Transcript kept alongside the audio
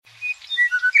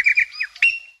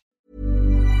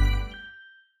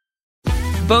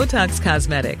Botox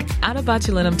Cosmetic, out of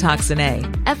botulinum toxin A,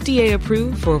 FDA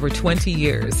approved for over 20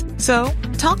 years. So,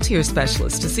 talk to your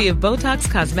specialist to see if Botox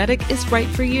Cosmetic is right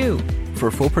for you. For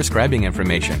full prescribing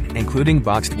information, including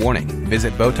boxed warning,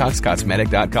 visit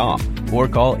BotoxCosmetic.com or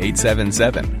call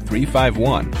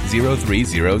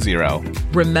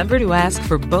 877-351-0300. Remember to ask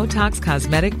for Botox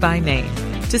Cosmetic by name.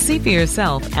 To see for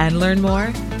yourself and learn more,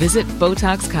 visit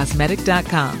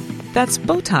BotoxCosmetic.com. That's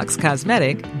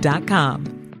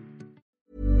BotoxCosmetic.com.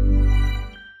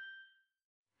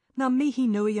 Ngā mihi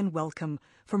nui and welcome.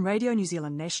 From Radio New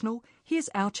Zealand National, here's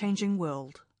Our Changing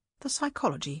World. The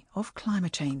psychology of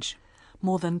climate change.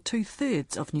 More than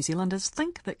 2/3 of New Zealanders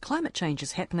think that climate change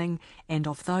is happening, and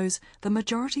of those, the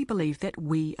majority believe that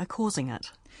we are causing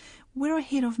it. We're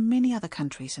ahead of many other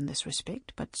countries in this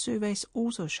respect, but surveys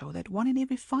also show that 1 in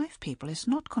every 5 people is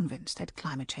not convinced that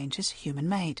climate change is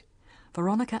human-made.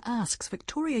 Veronica asks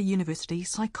Victoria University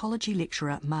psychology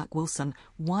lecturer Marc Wilson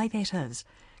why that is,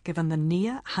 given the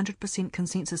near 100%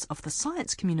 consensus of the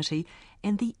science community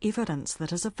and the evidence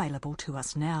that is available to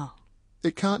us now.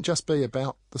 It can't just be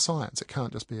about the science. It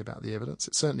can't just be about the evidence.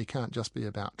 It certainly can't just be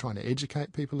about trying to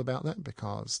educate people about that,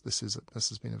 because this has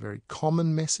been a very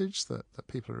common message that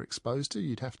people are exposed to.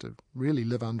 You'd have to really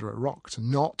live under a rock to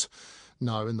not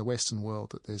know in the Western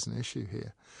world that there's an issue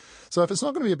here. So if it's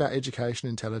not going to be about education,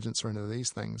 intelligence, or any of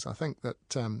these things, I think that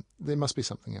there must be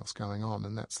something else going on,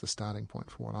 and that's the starting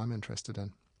point for what I'm interested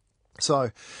in.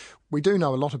 So we do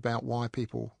know a lot about why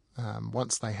people,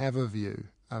 once they have a view,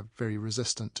 are very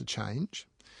resistant to change.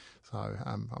 So,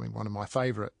 one of my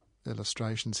favourite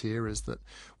illustrations here is that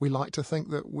we like to think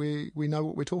that we know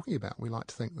what we're talking about. We like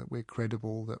to think that we're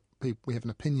credible, that we have an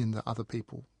opinion that other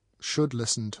people should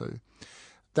listen to.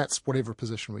 That's whatever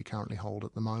position we currently hold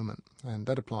at the moment, and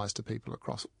that applies to people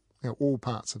across all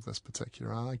parts of this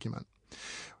particular argument.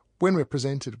 When we're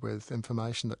presented with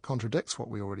information that contradicts what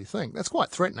we already think, that's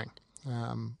quite threatening.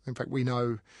 In fact, we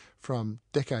know from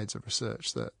decades of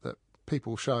research that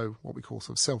people show what we call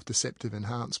sort of self-deceptive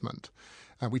enhancement.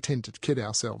 We tend to kid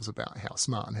ourselves about how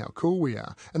smart and how cool we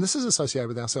are. And this is associated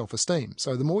with our self-esteem.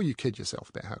 So the more you kid yourself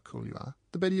about how cool you are,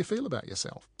 the better you feel about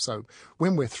yourself. So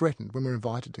when we're threatened, when we're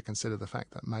invited to consider the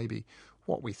fact that maybe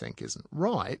what we think isn't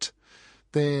right,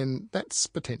 then that's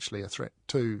potentially a threat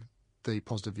to the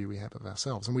positive view we have of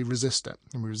ourselves. And we resist it.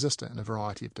 And we resist it in a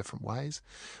variety of different ways.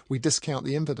 We discount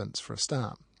the evidence for a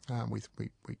start. We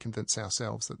convince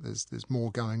ourselves that there's more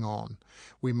going on.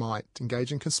 We might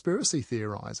engage in conspiracy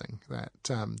theorising, that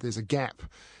there's a gap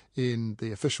in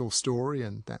the official story,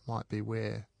 and that might be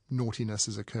where naughtiness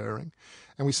is occurring.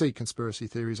 And we see conspiracy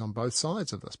theories on both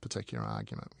sides of this particular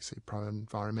argument. We see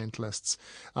pro-environmentalists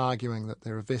arguing that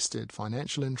there are vested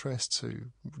financial interests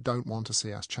who don't want to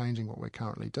see us changing what we're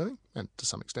currently doing, and to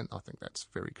some extent I think that's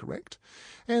very correct.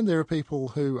 And there are people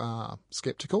who are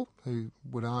sceptical, who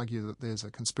would argue that there's a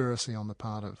conspiracy on the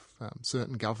part of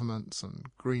certain governments and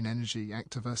green energy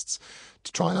activists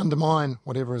to try and undermine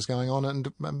whatever is going on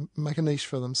and make a niche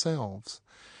for themselves.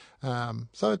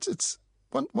 So it's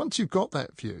once you've got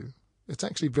that view, it's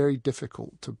actually very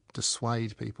difficult to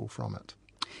dissuade people from it.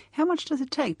 How much does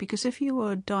it take? Because if you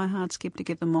were a die-hard skeptic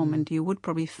at the moment, you would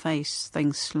probably face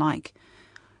things like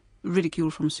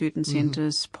ridicule from certain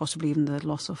centres, possibly even the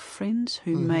loss of friends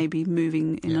who may be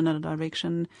moving in another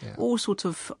direction, all sorts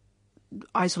of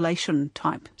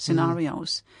isolation-type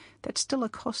scenarios. That's still a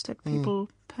cost that people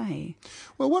pay.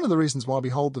 Well, one of the reasons why we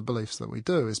hold the beliefs that we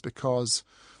do is because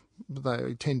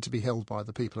they tend to be held by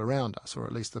the people around us, or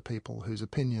at least the people whose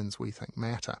opinions we think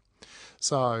matter.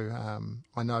 So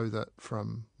I know that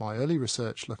from my early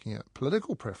research looking at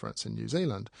political preference in New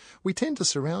Zealand, we tend to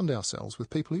surround ourselves with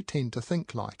people who tend to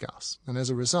think like us. And as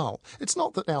a result, it's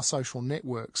not that our social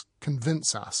networks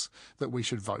convince us that we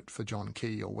should vote for John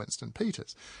Key or Winston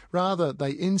Peters. Rather,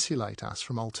 they insulate us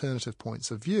from alternative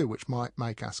points of view, which might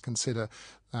make us consider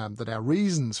that our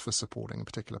reasons for supporting a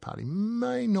particular party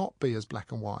may not be as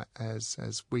black and white as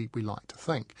we like to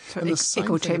think. So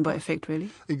echo chamber effect, really?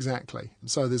 Exactly.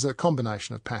 So there's a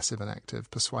combination of passive and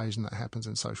active persuasion that happens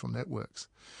in social networks.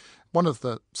 One of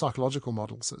the psychological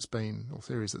models that's been, or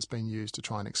theories that's been used to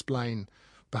try and explain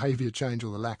behaviour change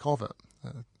or the lack of it,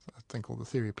 a thing called the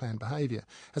theory of planned behaviour,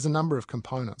 has a number of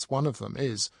components. One of them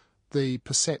is the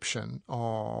perception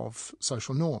of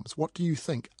social norms. What do you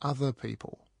think other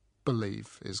people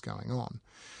believe is going on?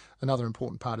 Another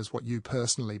important part is what you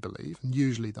personally believe, and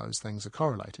usually those things are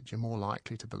correlated. You're more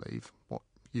likely to believe what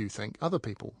you think other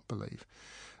people believe.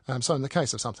 So in the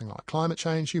case of something like climate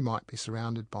change, you might be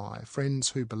surrounded by friends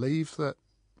who believe that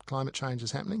climate change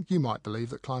is happening. You might believe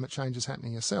that climate change is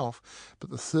happening yourself.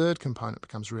 But the third component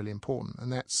becomes really important,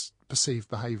 and that's perceived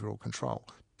behavioural control.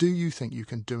 do you think you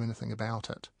can do anything about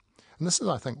it? And this is,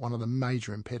 I think, one of the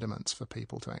major impediments for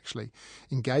people to actually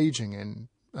engaging in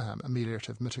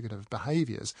ameliorative, mitigative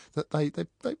behaviours that they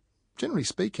generally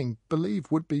speaking, believe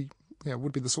would be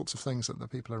the sorts of things that the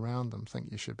people around them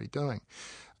think you should be doing.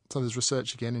 So there's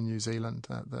research again in New Zealand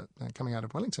that coming out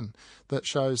of Wellington that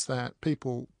shows that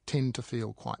people tend to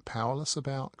feel quite powerless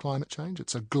about climate change.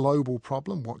 It's a global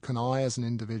problem. What can I as an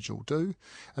individual do?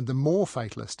 And the more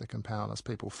fatalistic and powerless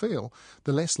people feel,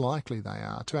 the less likely they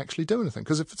are to actually do anything.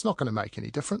 Because if it's not going to make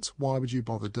any difference, why would you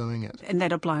bother doing it? And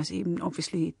that applies even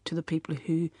obviously to the people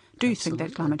who do think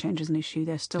that climate change is an issue.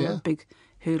 There's still a big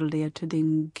hurdle there to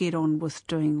then get on with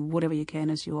doing whatever you can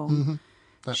as your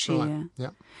That's share. right.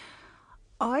 Yeah.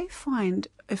 I find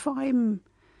if I'm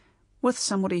with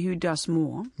somebody who does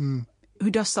more, who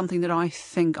does something that I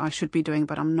think I should be doing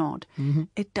but I'm not,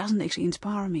 it doesn't actually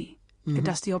inspire me. It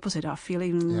does the opposite. I feel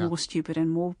even more stupid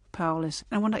and more powerless.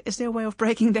 And I wonder, is there a way of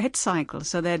breaking that cycle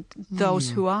so that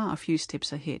those who are a few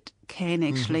steps ahead can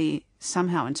actually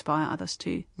somehow inspire others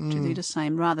to do the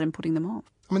same rather than putting them off?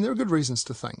 I mean, there are good reasons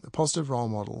to think that positive role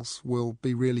models will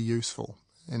be really useful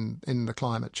in the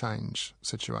climate change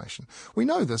situation. We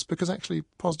know this because actually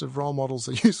positive role models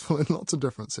are useful in lots of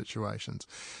different situations.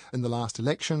 In the last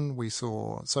election, we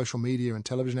saw social media and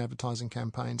television advertising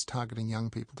campaigns targeting young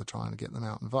people to try and get them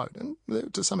out and vote. And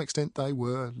to some extent, they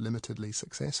were limitedly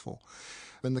successful.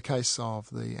 In the case of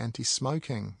the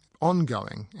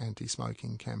ongoing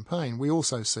anti-smoking campaign, we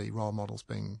also see role models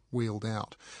being wheeled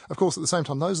out. Of course, at the same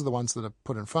time, those are the ones that are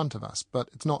put in front of us, but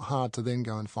it's not hard to then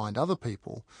go and find other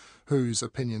people whose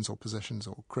opinions or positions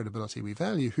or credibility we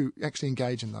value who actually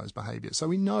engage in those behaviours. So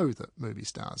we know that movie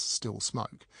stars still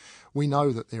smoke. We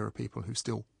know that there are people who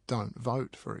still don't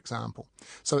vote, for example.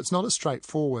 So it's not as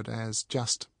straightforward as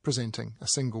just presenting a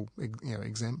single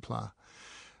exemplar.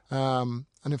 And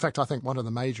in fact, I think one of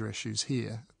the major issues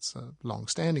here, it's a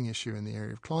long-standing issue in the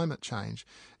area of climate change,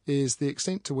 is the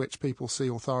extent to which people see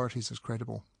authorities as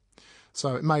credible.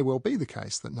 So it may well be the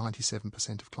case that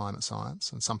 97% of climate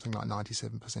science and something like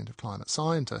 97% of climate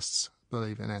scientists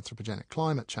believe in anthropogenic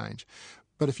climate change.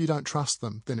 But if you don't trust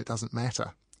them, then it doesn't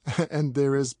matter. And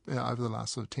there is, over the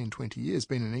last sort of 10, 20 years,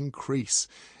 been an increase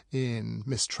in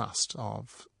mistrust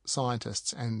of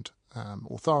scientists and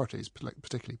authorities,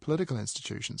 particularly political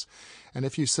institutions. And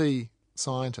if you see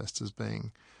scientists as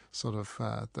being sort of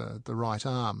the right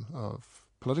arm of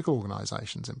political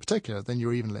organisations in particular, then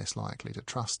you're even less likely to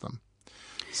trust them.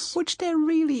 Which there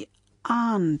really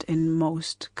aren't in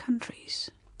most countries.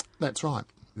 That's right.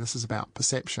 This is about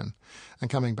perception. And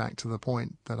coming back to the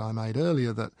point that I made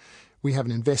earlier, that we have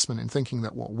an investment in thinking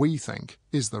that what we think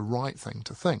is the right thing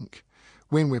to think.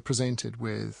 When we're presented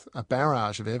with a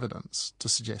barrage of evidence to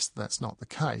suggest that that's not the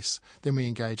case, then we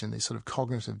engage in these sort of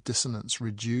cognitive dissonance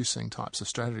reducing types of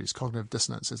strategies. Cognitive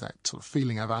dissonance is that sort of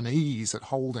feeling of unease at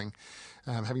having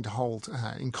to hold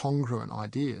incongruent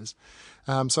ideas.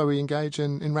 So we engage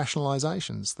in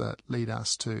rationalisations that lead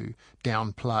us to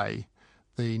downplay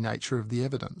the nature of the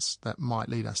evidence, that might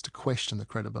lead us to question the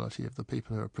credibility of the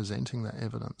people who are presenting that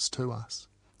evidence to us.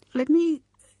 Let me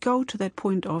go to that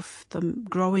point of the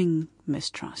growing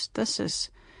mistrust. This is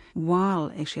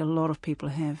while actually a lot of people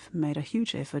have made a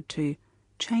huge effort to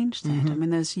change that. I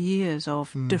mean, there's years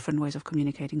of different ways of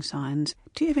communicating science.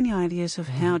 Do you have any ideas of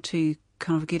how to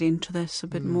kind of get into this a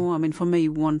bit more? I mean, for me,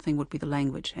 one thing would be the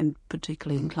language, and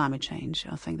particularly in climate change,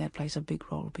 I think that plays a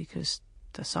big role because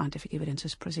the scientific evidence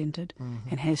is presented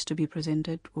and has to be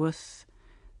presented with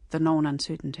the known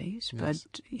uncertainties. Yes.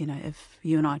 But, if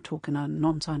you and I talk in a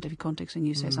non-scientific context and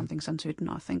you say something's uncertain,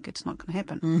 I think it's not going to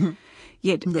happen.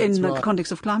 Yet, in the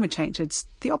context of climate change, it's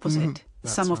the opposite.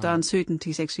 Some of the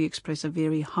uncertainties actually express a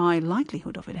very high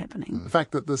likelihood of it happening. The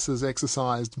fact that this has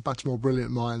exercised much more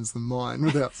brilliant minds than mine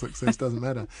without success doesn't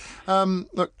matter.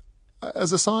 Look,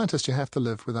 as a scientist, you have to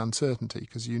live with uncertainty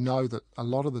because you know that a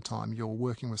lot of the time you're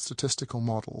working with statistical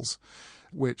models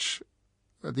which,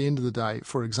 at the end of the day,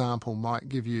 for example, might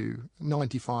give you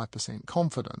 95%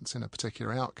 confidence in a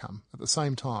particular outcome. At the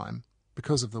same time,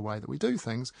 because of the way that we do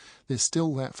things, there's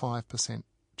still that 5%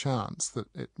 chance that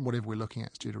whatever we're looking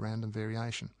at is due to random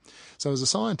variation. So as a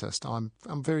scientist, I'm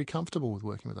very comfortable with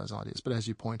working with those ideas. But as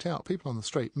you point out, people on the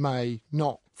street may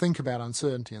not think about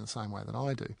uncertainty in the same way that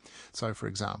I do. So, for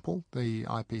example, the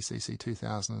IPCC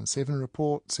 2007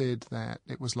 report said that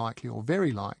it was likely or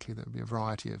very likely there would be a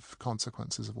variety of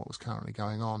consequences of what was currently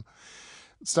going on.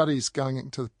 Studies going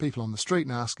to people on the street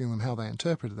and asking them how they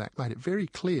interpreted that made it very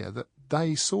clear that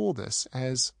they saw this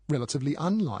as relatively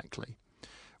unlikely,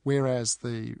 whereas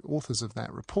the authors of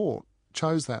that report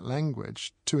chose that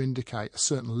language to indicate a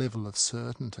certain level of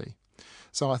certainty.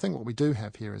 So I think what we do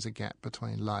have here is a gap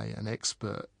between lay and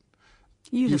expert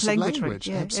use of language. Right?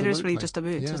 Yeah, absolutely. it is really just a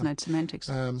word, isn't it? Semantics.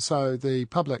 So the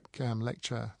public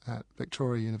lecture at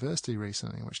Victoria University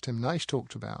recently, in which Tim Naish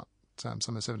talked about some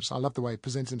of his evidence. I love the way he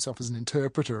presented himself as an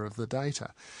interpreter of the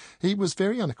data. He was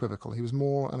very unequivocal. He was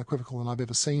more unequivocal than I've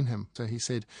ever seen him. So he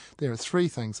said there are three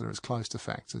things that are as close to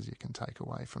facts as you can take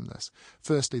away from this.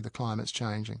 Firstly, the climate's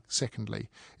changing. Secondly,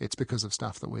 it's because of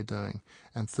stuff that we're doing.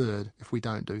 And third, if we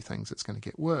don't do things, it's going to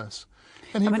get worse.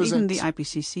 And even the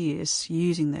IPCC is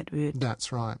using that word.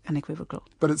 That's right. Unequivocal.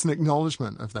 But it's an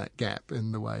acknowledgement of that gap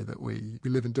in the way that we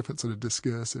live in different sort of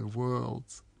discursive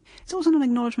worlds. It's also an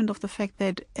acknowledgement of the fact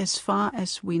that as far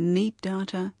as we need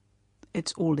data,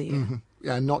 it's all there. Mm-hmm.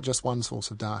 Yeah, and not just one source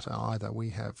of data either. We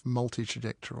have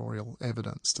multi-trajectorial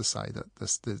evidence to say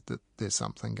that there's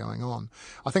something going on.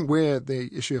 I think where the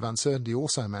issue of uncertainty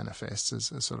also manifests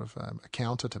as a sort of a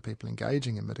counter to people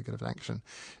engaging in mitigative action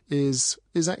is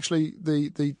actually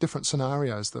the different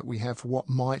scenarios that we have for what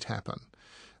might happen.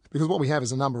 Because what we have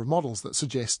is a number of models that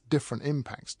suggest different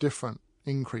impacts, different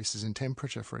increases in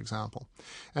temperature, for example.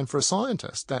 And for a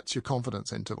scientist, that's your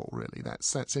confidence interval, really.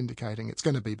 That's indicating it's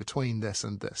going to be between this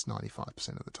and this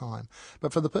 95% of the time.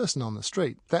 But for the person on the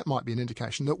street, that might be an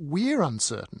indication that we're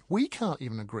uncertain. We can't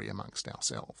even agree amongst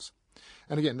ourselves.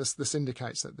 And again, this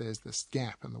indicates that there's this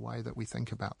gap in the way that we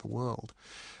think about the world.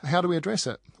 How do we address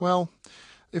it? Well,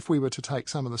 if we were to take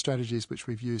some of the strategies which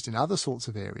we've used in other sorts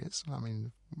of areas, I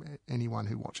mean, anyone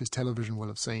who watches television will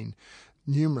have seen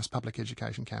numerous public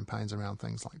education campaigns around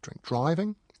things like drink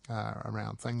driving,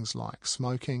 around things like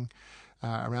smoking,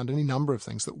 around any number of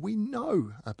things that we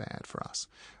know are bad for us.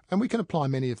 And we can apply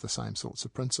many of the same sorts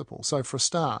of principles. So for a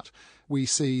start, we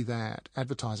see that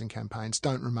advertising campaigns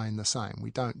don't remain the same. We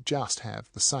don't just have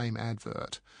the same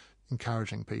advert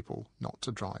encouraging people not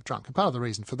to drive drunk. And part of the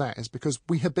reason for that is because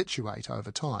we habituate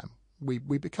over time. We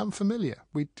become familiar.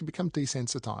 We become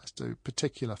desensitized to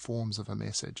particular forms of a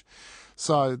message.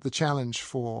 So the challenge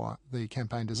for the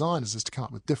campaign designers is to come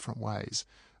up with different ways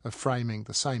of framing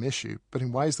the same issue, but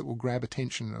in ways that will grab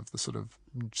attention of the sort of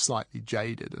slightly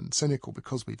jaded and cynical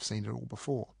because we've seen it all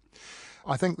before.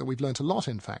 I think that we've learnt a lot,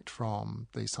 in fact, from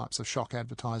these types of shock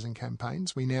advertising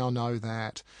campaigns. We now know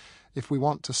that if we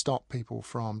want to stop people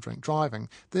from drink driving,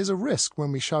 there's a risk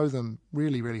when we show them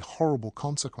really, really horrible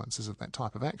consequences of that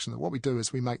type of action, that what we do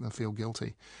is we make them feel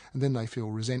guilty, and then they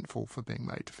feel resentful for being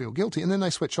made to feel guilty, and then they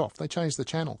switch off, they change the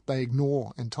channel, they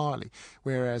ignore entirely,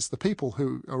 whereas the people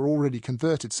who are already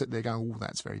converted sit there going, oh,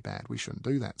 that's very bad, we shouldn't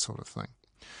do that sort of thing.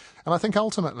 And I think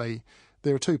ultimately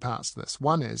there are two parts to this.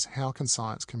 One is, how can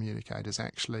science communicators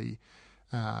actually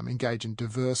engage in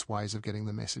diverse ways of getting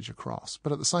the message across?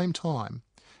 But at the same time,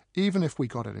 even if we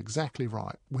got it exactly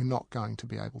right, we're not going to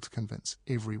be able to convince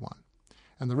everyone.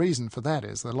 And the reason for that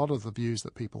is that a lot of the views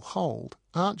that people hold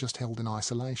aren't just held in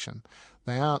isolation.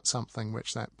 They aren't something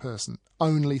which that person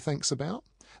only thinks about.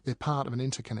 They're part of an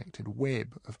interconnected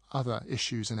web of other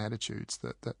issues and attitudes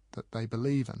that they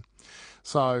believe in.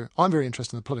 So I'm very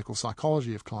interested in the political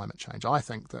psychology of climate change. I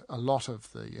think that a lot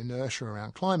of the inertia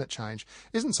around climate change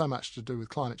isn't so much to do with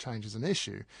climate change as an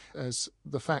issue as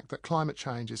the fact that climate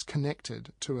change is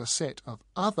connected to a set of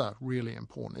other really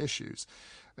important issues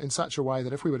in such a way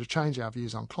that if we were to change our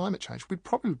views on climate change, we'd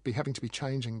probably be having to be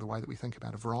changing the way that we think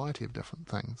about a variety of different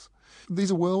things.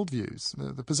 These are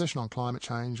worldviews. The position on climate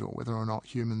change, or whether or not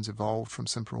humans evolved from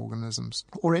simpler organisms,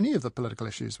 or any of the political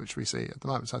issues which we see at the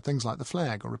moment, so things like the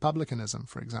flag or republicanism,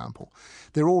 for example,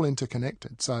 they're all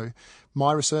interconnected. So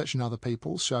my research and other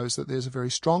people's shows that there's a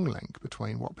very strong link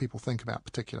between what people think about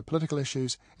particular political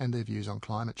issues and their views on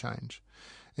climate change.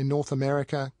 In North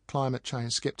America, climate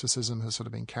change scepticism has sort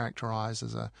of been characterised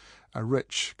as a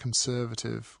rich,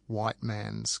 conservative, white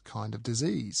man's kind of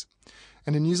disease.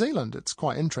 And in New Zealand, it's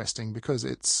quite interesting because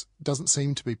it doesn't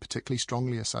seem to be particularly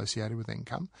strongly associated with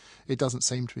income. It doesn't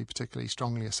seem to be particularly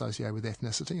strongly associated with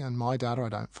ethnicity. And my data, I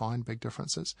don't find big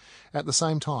differences. At the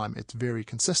same time, it's very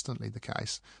consistently the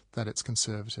case that it's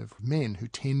conservative men who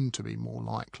tend to be more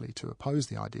likely to oppose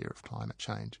the idea of climate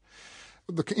change.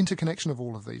 The interconnection of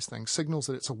all of these things signals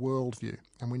that it's a worldview.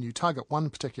 And when you tug at one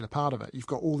particular part of it, you've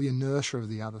got all the inertia of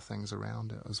the other things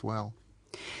around it as well.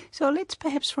 So let's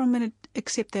perhaps for a minute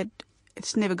accept that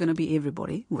it's never going to be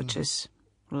everybody, which is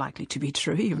likely to be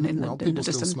true, even in the people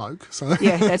distant... still smoke. So.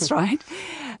 Yeah, that's right.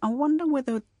 I wonder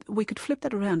whether we could flip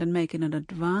that around and make it an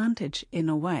advantage in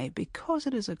a way, because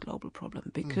it is a global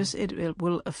problem, because it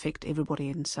will affect everybody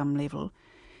in some level.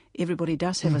 Everybody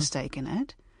does have a stake in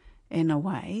it, in a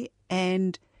way,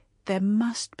 and there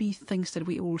must be things that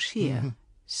we all share.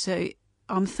 So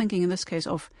I'm thinking in this case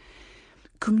of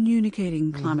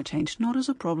communicating climate change, not as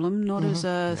a problem, not as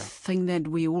a thing that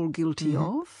we're all guilty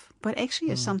of, but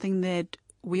actually as something that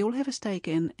we all have a stake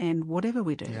in, and whatever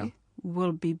we do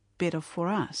will be better for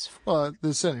us. Well,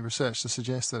 there's certainly research to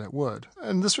suggest that it would.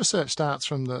 And this research starts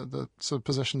from the sort of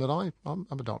position that I'm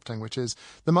adopting, which is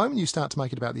the moment you start to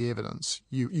make it about the evidence,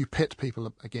 you pit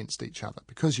people against each other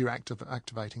because you're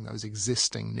activating those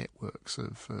existing networks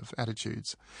of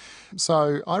attitudes.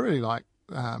 So I really like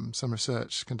some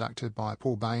research conducted by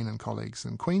Paul Bain and colleagues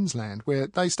in Queensland, where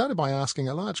they started by asking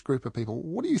a large group of people,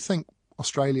 what do you think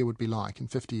Australia would be like in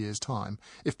 50 years' time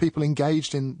if people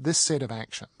engaged in this set of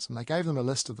actions? And they gave them a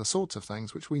list of the sorts of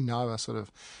things which we know are sort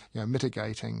of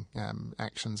mitigating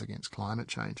actions against climate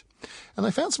change. And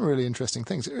they found some really interesting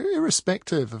things.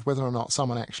 Irrespective of whether or not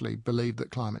someone actually believed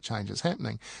that climate change is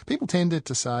happening, people tended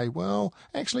to say, well,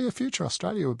 actually a future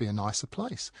Australia would be a nicer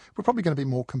place. We're probably going to be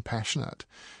more compassionate.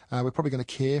 We're probably going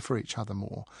to care for each other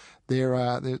more.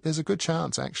 There's a good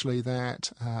chance, actually,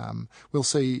 that we'll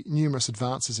see numerous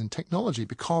advances in technology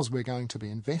because we're going to be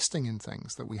investing in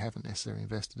things that we haven't necessarily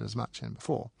invested as much in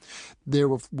before. There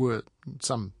was a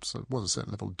certain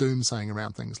level of doomsaying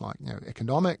around things like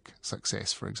economic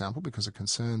success, for example, because of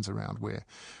concerns around where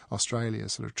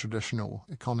Australia's sort of traditional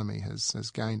economy has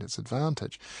gained its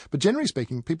advantage. But generally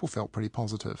speaking, people felt pretty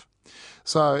positive.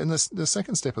 So in the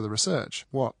second step of the research,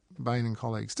 what Bain and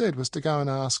colleagues did was to go and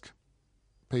ask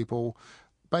people,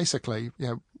 basically,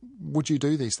 would you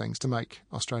do these things to make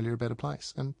Australia a better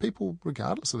place? And people,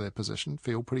 regardless of their position,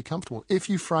 feel pretty comfortable if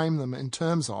you frame them in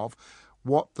terms of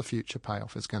what the future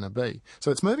payoff is going to be. So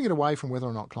it's moving it away from whether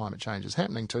or not climate change is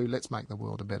happening to let's make the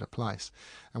world a better place.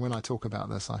 And when I talk about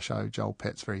this, I show Joel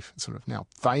Pett's very sort of now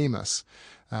famous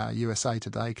USA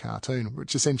Today cartoon,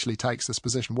 which essentially takes this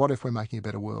position, what if we're making a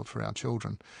better world for our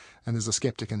children? And there's a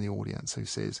skeptic in the audience who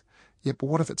says, yeah, but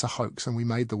what if it's a hoax and we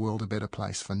made the world a better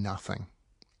place for nothing?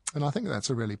 And I think that's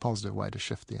a really positive way to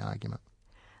shift the argument.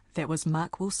 That was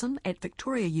Marc Wilson at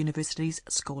Victoria University's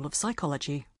School of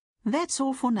Psychology. That's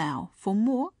all for now. For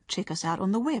more, check us out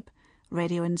on the web,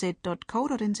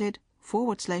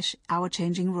 radionz.co.nz/Our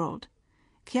Changing World.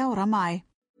 Kia ora mai.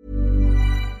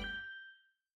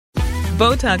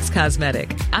 Botox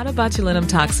Cosmetic, out of botulinum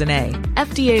toxin A,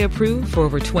 FDA approved for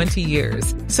over 20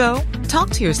 years. So, talk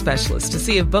to your specialist to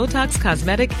see if Botox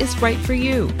Cosmetic is right for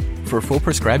you. For full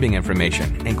prescribing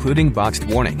information, including boxed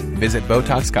warning, visit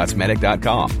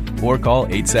BotoxCosmetic.com or call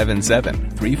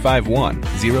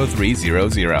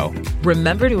 877-351-0300.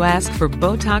 Remember to ask for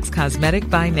Botox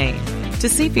Cosmetic by name. To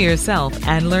see for yourself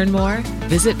and learn more,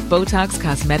 visit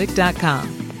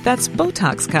BotoxCosmetic.com. That's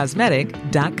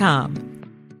BotoxCosmetic.com.